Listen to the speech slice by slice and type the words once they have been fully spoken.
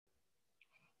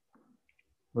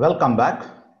Welcome back.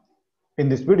 In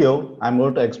this video, I'm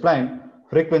going to explain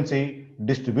frequency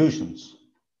distributions.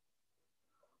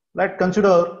 Let's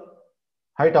consider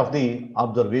height of the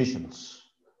observations.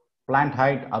 Plant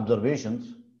height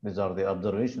observations, these are the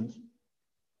observations,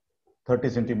 30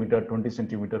 centimeter, 20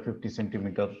 centimeter, 50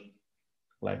 centimeter,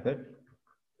 like that.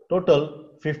 Total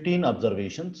 15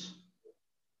 observations.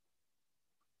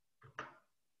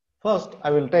 First,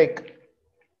 I will take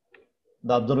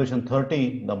the observation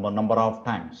 30 number of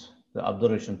times. The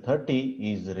observation 30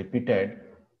 is repeated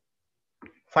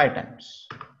 5 times.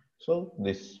 So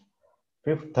this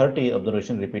 30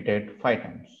 observation repeated 5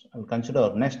 times. I'll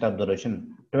consider next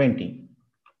observation 20.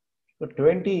 So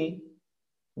 20,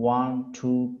 1,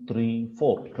 2, 3,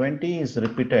 4. 20 is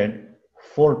repeated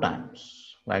 4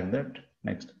 times, like that.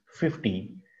 Next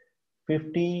 50.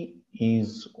 50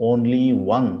 is only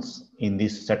once in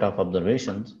this set of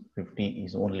observations. 50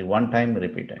 is only one time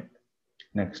repeated.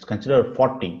 Next, consider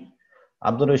 40.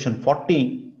 Observation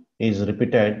 40 is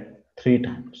repeated 3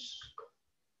 times.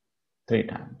 3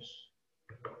 times.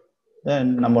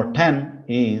 Then number 10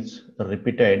 is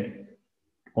repeated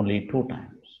only 2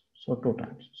 times. So 2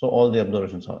 times. So all the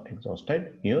observations are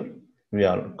exhausted. Here we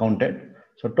are counted.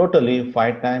 So totally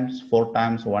 5 times, 4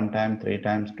 times, 1 time, 3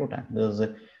 times, 2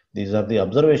 times. These are the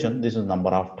observation. This is number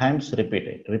of times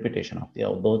repetition of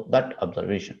that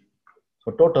observation.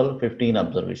 So total 15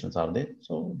 observations are there.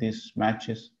 So this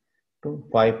matches to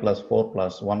 5 plus 4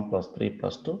 plus 1 plus 3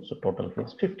 plus 2. So total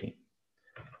is 15.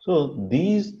 So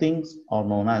these things are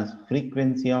known as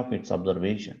frequency of its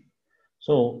observation.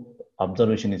 So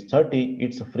observation is 30,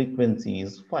 its frequency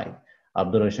is 5.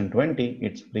 Observation 20,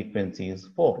 its frequency is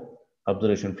 4.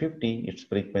 Observation 50, its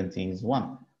frequency is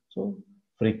 1. So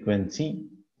frequency,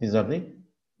 these are the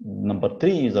number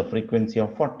 3 is the frequency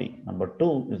of 40. Number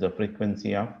 2 is the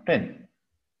frequency of 10.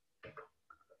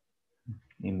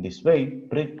 In this way,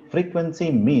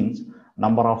 frequency means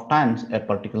number of times a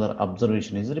particular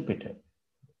observation is repeated.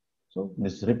 So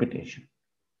this repetition.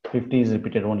 50 is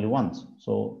repeated only once.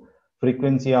 So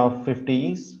frequency of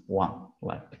 50 is 1,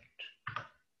 like that.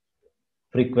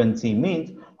 Frequency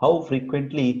means how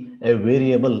frequently a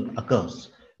variable occurs,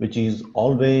 which is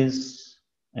always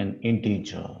an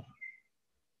integer.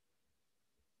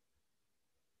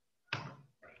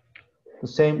 The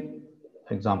same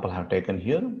example I have taken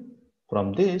here.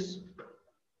 From this,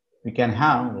 we can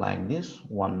have like this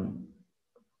one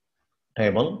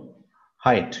table,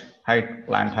 height,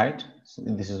 plant height. So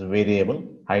this is variable,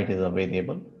 height is a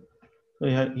variable.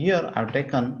 So here I've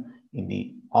taken in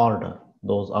the order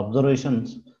those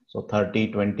observations. So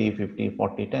 30, 20, 50,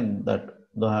 40, 10, that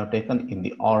they have taken in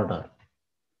the order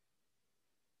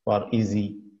for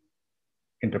easy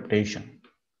interpretation.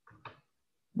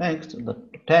 Next, the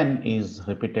 10 is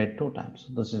repeated 2 times.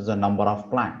 This is the number of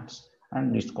plants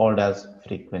and it's called as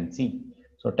frequency.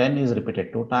 So 10 is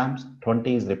repeated 2 times,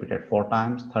 20 is repeated 4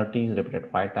 times, 30 is repeated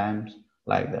 5 times,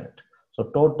 like that. So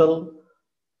total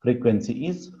frequency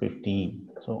is 15.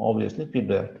 So obviously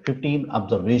 15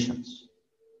 observations.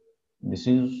 This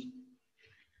is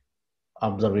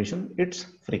observation, its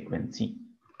frequency.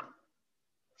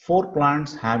 4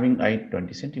 plants having height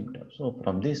 20 centimeters. So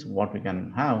from this, what we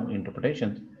can have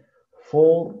interpretations,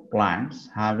 4 plants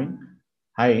having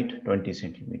height 20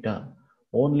 centimeter.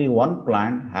 Only 1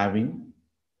 plant having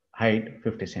height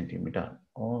 50 centimeter.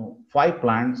 Or 5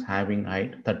 plants having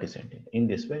height 30 centimeter. In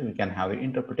this way, we can have the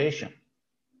interpretation.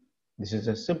 This is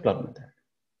a simpler method.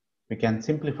 We can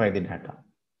simplify the data.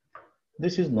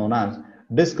 This is known as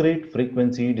discrete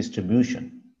frequency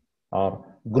distribution or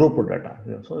group data.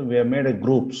 So we have made a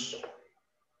groups.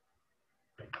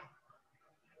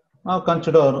 Now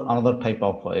consider another type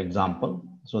of example.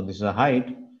 So this is a height.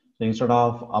 So instead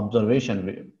of observation,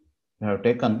 we have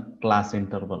taken class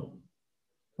interval.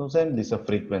 So same, this is a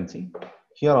frequency.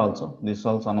 Here also, this is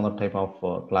also another type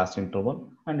of class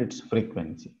interval and its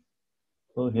frequency.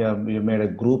 So here we made a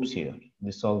groups here.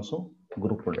 This is also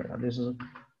group data. This is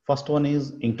first one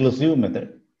is inclusive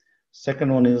method.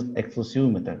 Second one is exclusive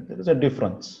method. There is a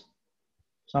difference.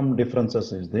 Some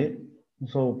differences is there.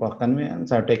 So for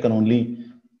convenience, I have taken only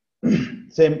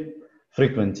same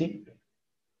frequency.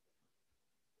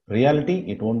 Reality,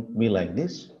 it won't be like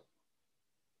this.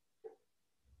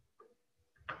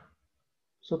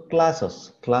 So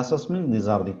classes. Classes mean these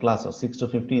are the classes. 6 to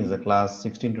 15 is a class.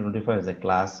 16 to 25 is a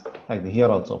class. Like here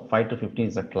also, 5 to 15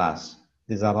 is a class.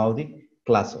 These are all the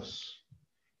classes.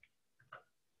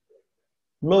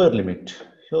 Lower limit.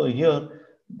 So here,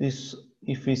 this,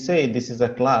 if we say this is a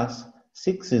class,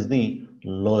 6 is the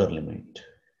lower limit.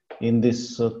 In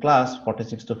this class,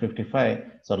 46 to 55,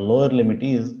 so lower limit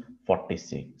is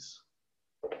 46.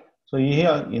 So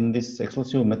here in this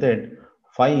exclusive method,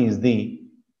 5 is the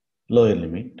lower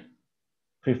limit,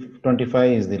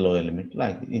 25 is the lower limit.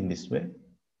 Like in this way,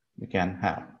 we can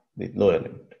have the lower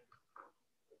limit.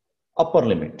 Upper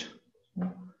limit,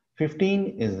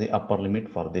 15 is the upper limit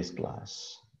for this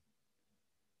class.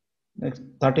 Next,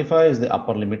 35 is the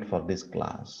upper limit for this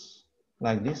class.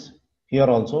 Like this. Here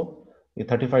also, the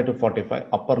 35 to 45,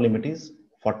 upper limit is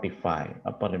 45.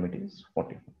 Upper limit is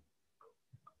 45.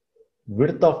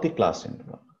 Width of the class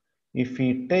interval. If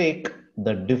we take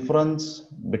the difference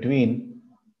between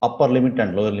upper limit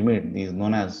and lower limit, this is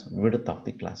known as width of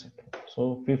the class interval.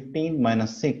 So 15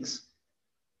 minus 6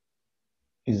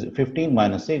 is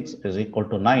equal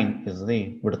to 9 is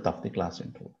the width of the class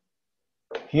interval.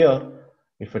 Here,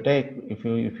 if you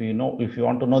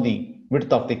want to know the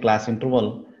width of the class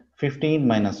interval, 15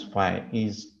 minus 5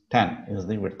 is 10 is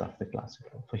the width of the class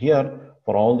interval. So here,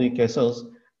 for all the cases,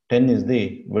 10 is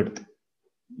the width.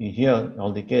 Here,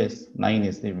 all the case, 9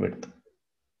 is the width.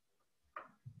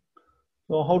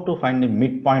 So how to find the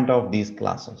midpoint of these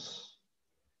classes?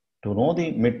 To know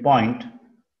the midpoint,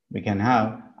 we can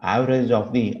have average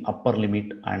of the upper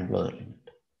limit and lower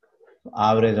limit. So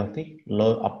average of the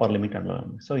upper limit and lower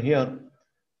limit. So here,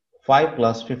 5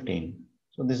 plus 15.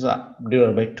 So this is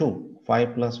divided by 2.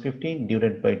 5 plus 15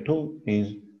 divided by 2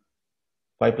 is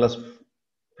 5 plus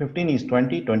 15 is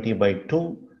 20. 20 by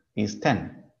 2 is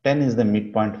 10. 10 is the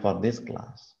midpoint for this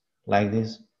class. Like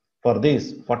this. For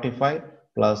this, 45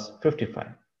 plus 55.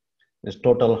 This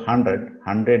total 100.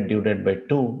 100 divided by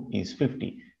 2 is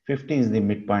 50. 50 is the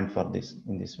midpoint for this.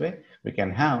 In this way, we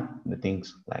can have the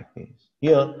things like this.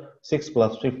 Here, 6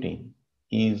 plus 15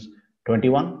 is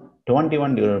 21.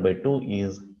 21 divided by 2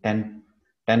 is 10.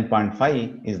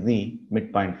 10.5 is the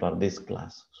midpoint for this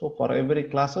class. So for every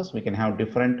classes, we can have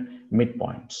different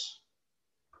midpoints.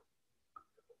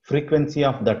 Frequency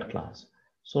of that class.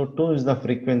 So 2 is the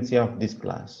frequency of this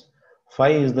class.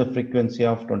 5 is the frequency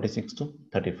of 26 to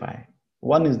 35.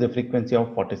 1 is the frequency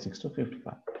of 46 to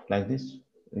 55. Like this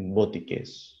in both the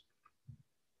case.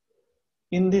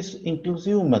 In this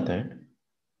inclusive method,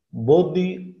 both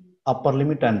the upper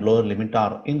limit and lower limit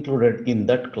are included in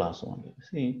that class only.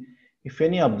 See, if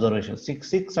any observation,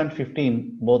 6 and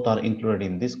 15 both are included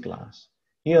in this class.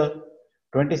 Here,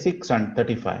 26 and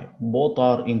 35 both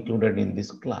are included in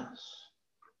this class.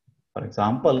 For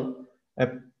example, a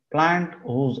plant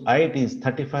whose height is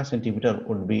 35 centimeter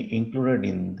would be included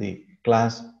in the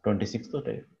class 26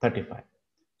 to 35.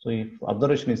 So if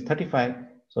observation is 35,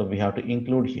 so we have to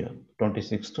include here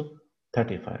 26 to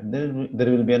 35.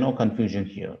 There will be no confusion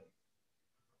here.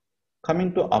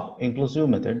 Coming to inclusive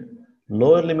method,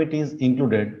 lower limit is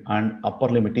included and upper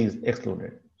limit is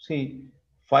excluded. See,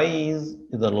 5 is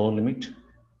the lower limit,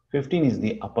 15 is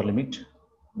the upper limit.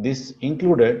 This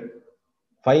included,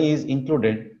 5 is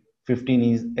included, 15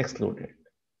 is excluded.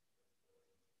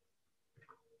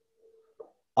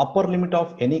 Upper limit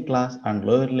of any class and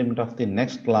lower limit of the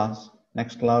next class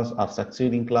or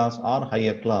succeeding class or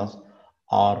higher class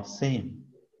are same.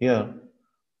 Here,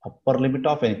 upper limit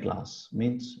of any class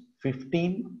means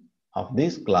 15 of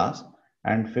this class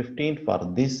and 15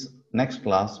 for this next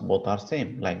class, both are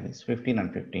same, like this, 15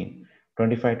 and 15,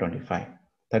 25, 25,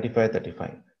 35,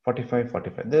 35, 45,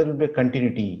 45. There will be a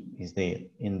continuity is there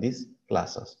in these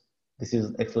classes. This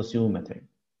is exclusive method.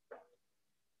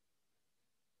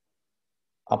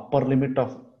 Upper limit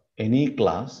of any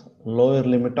class, lower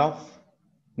limit of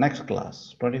next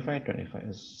class, 25, 25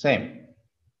 is same.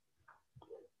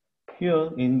 Here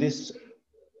in this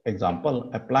example,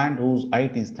 a plant whose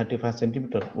height is 35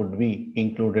 centimeter would be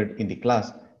included in the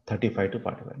class 35 to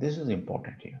 45. This is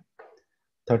important here.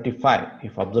 35,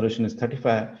 if observation is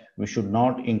 35, we should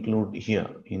not include here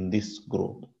in this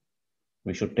group.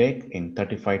 We should take in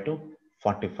 35 to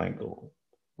 45 group.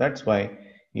 That's why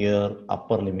here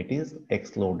upper limit is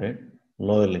excluded,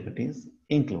 lower limit is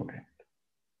included.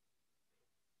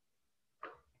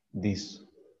 These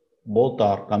both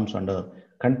comes under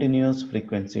continuous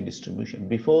frequency distribution.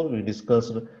 Before we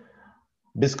discussed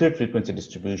discrete frequency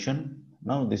distribution.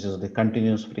 Now this is the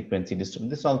continuous frequency distribution.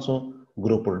 This is also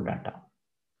grouped data.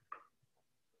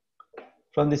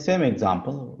 From the same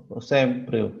example,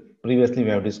 previously we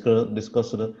have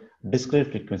discussed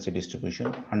discrete frequency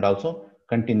distribution and also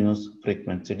continuous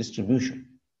frequency distribution.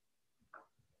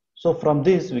 So from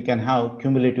this we can have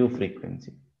cumulative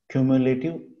frequency.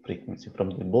 Cumulative frequency. From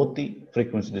both the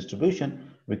frequency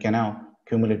distribution, we can have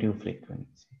cumulative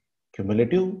frequency.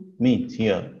 Cumulative means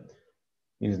here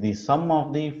is the sum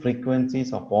of the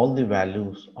frequencies of all the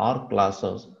values or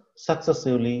classes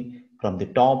successively from the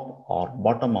top or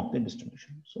bottom of the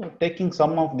distribution. So taking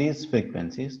sum of these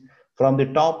frequencies from the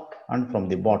top and from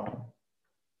the bottom.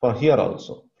 For here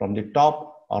also, from the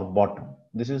top or bottom.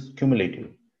 This is cumulative.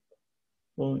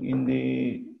 So in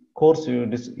the course, you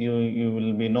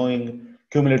will be knowing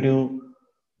cumulative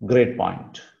grade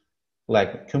point.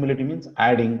 Like cumulative means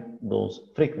adding those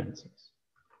frequencies.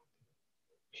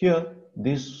 Here,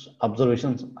 these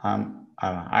observations I'm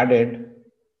added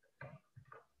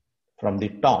from the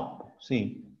top.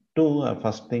 See, 2,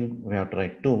 first thing we have to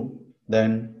write 2,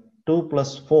 then 2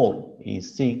 plus 4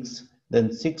 is 6,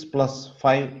 then 6 plus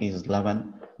 5 is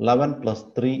 11, 11 plus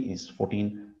 3 is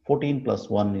 14, 14 plus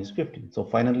 1 is 15. So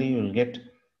finally you will get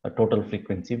a total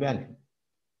frequency value.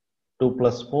 2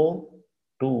 plus 4,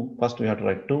 2, first we have to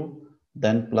write 2,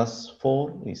 then plus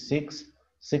 4 is 6,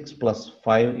 6 plus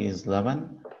 5 is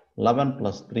 11, 11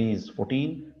 plus 3 is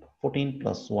 14, 14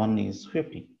 plus 1 is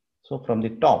 15. So from the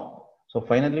top, so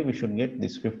finally we should get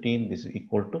this 15, this is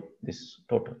equal to this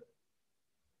total.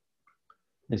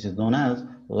 This is known as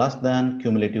less than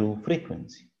cumulative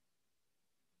frequency.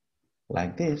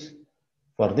 Like this,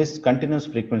 for this continuous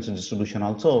frequency distribution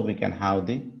also we can have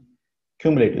the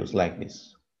cumulatives like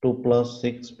this. 2 plus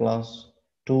 6 plus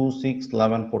 2, 6,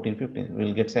 11, 14, 15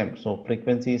 will get same. So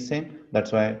frequency is same.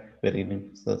 That's why we're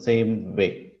reading the same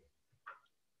way.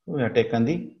 We have taken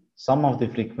the sum of the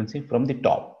frequency from the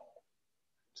top.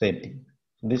 Same thing.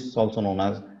 This is also known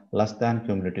as less than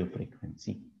cumulative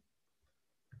frequency.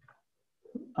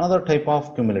 Another type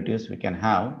of cumulatives we can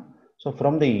have. So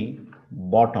from the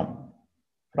bottom,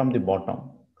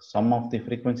 sum of the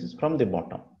frequencies from the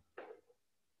bottom.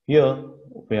 Here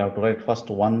we have to write first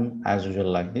 1 as usual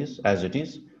like this, as it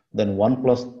is. Then 1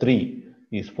 plus 3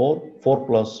 is 4, 4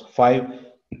 plus 5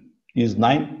 is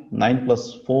 9, 9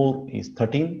 plus 4 is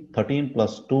 13, 13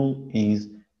 plus 2 is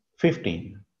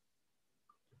 15.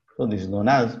 So this is known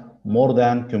as more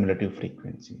than cumulative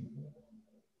frequency.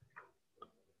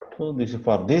 So this is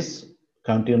for this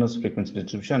continuous frequency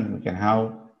distribution, we can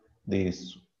have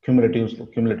this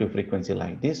cumulative frequency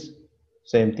like this.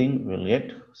 Same thing, we'll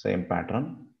get same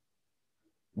pattern.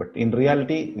 But in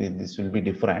reality, this will be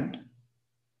different.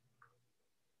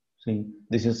 See,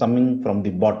 this is summing from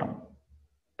the bottom.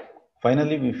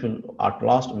 Finally, we should, at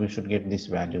last, we should get this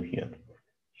value here.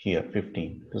 Here,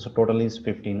 15. So total is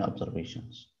 15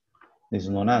 observations. This is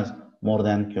known as more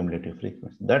than cumulative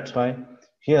frequency. That's why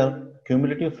here,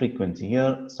 cumulative frequency,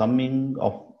 here summing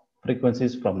of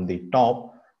frequencies from the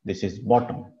top, this is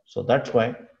bottom. So that's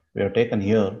why we have taken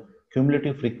here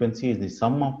cumulative frequency is the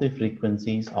sum of the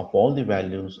frequencies of all the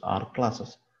values or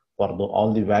classes. For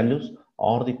all the values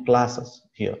or the classes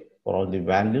here, for all the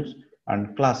values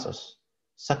and classes.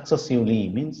 Successively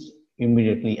means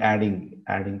immediately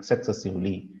adding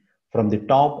successively from the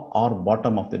top or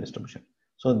bottom of the distribution.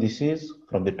 So this is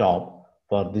from the top,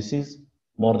 for this is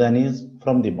more than is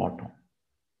from the bottom.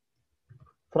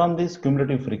 From this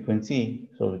cumulative frequency,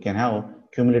 so we can have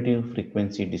cumulative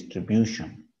frequency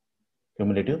distribution.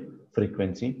 Cumulative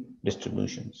frequency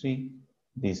distribution. See,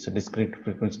 this discrete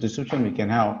frequency distribution, we can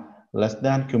have less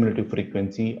than cumulative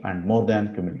frequency and more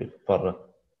than cumulative, for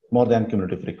more than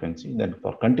cumulative frequency. Then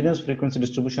for continuous frequency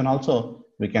distribution also,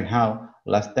 we can have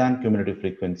less than cumulative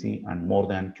frequency and more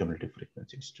than cumulative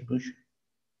frequency distribution.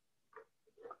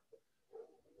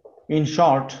 In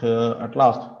short, at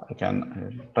last, I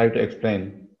can try to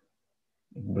explain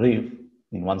brief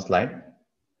in one slide.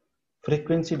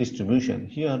 Frequency distribution,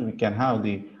 here we can have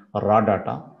the raw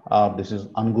data, or this is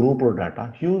ungrouped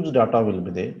data. Huge data will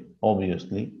be there,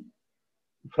 obviously.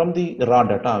 From the raw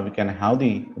data, we can have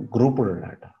the grouped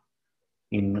data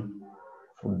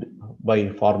by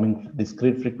forming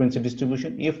discrete frequency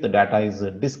distribution if the data is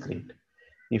discrete.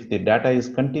 If the data is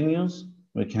continuous,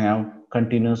 we can have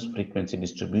continuous frequency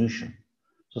distribution.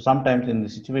 So sometimes in the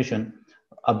situation,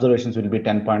 observations will be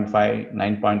 10.5,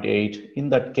 9.8. In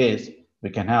that case, we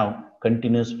can have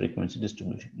continuous frequency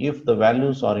distribution. If the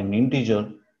values are in integer,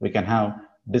 we can have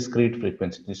discrete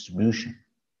frequency distribution.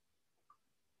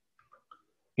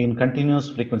 In continuous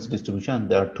frequency distribution,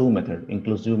 there are two methods,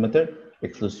 inclusive method,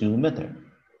 exclusive method.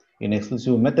 In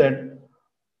exclusive method,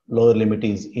 lower limit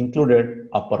is included,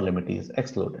 upper limit is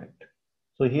excluded.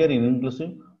 So here in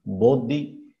inclusive, both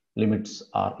the limits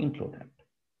are included.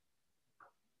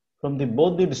 From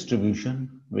both the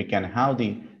distribution, we can have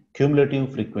the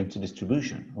cumulative frequency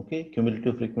distribution. Okay,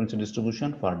 cumulative frequency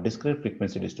distribution for discrete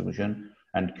frequency distribution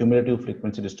and cumulative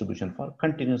frequency distribution for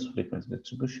continuous frequency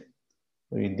distribution.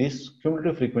 In this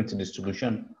cumulative frequency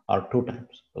distribution are two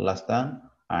types, less than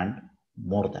and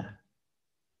more than.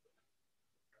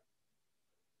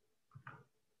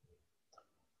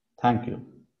 Thank you.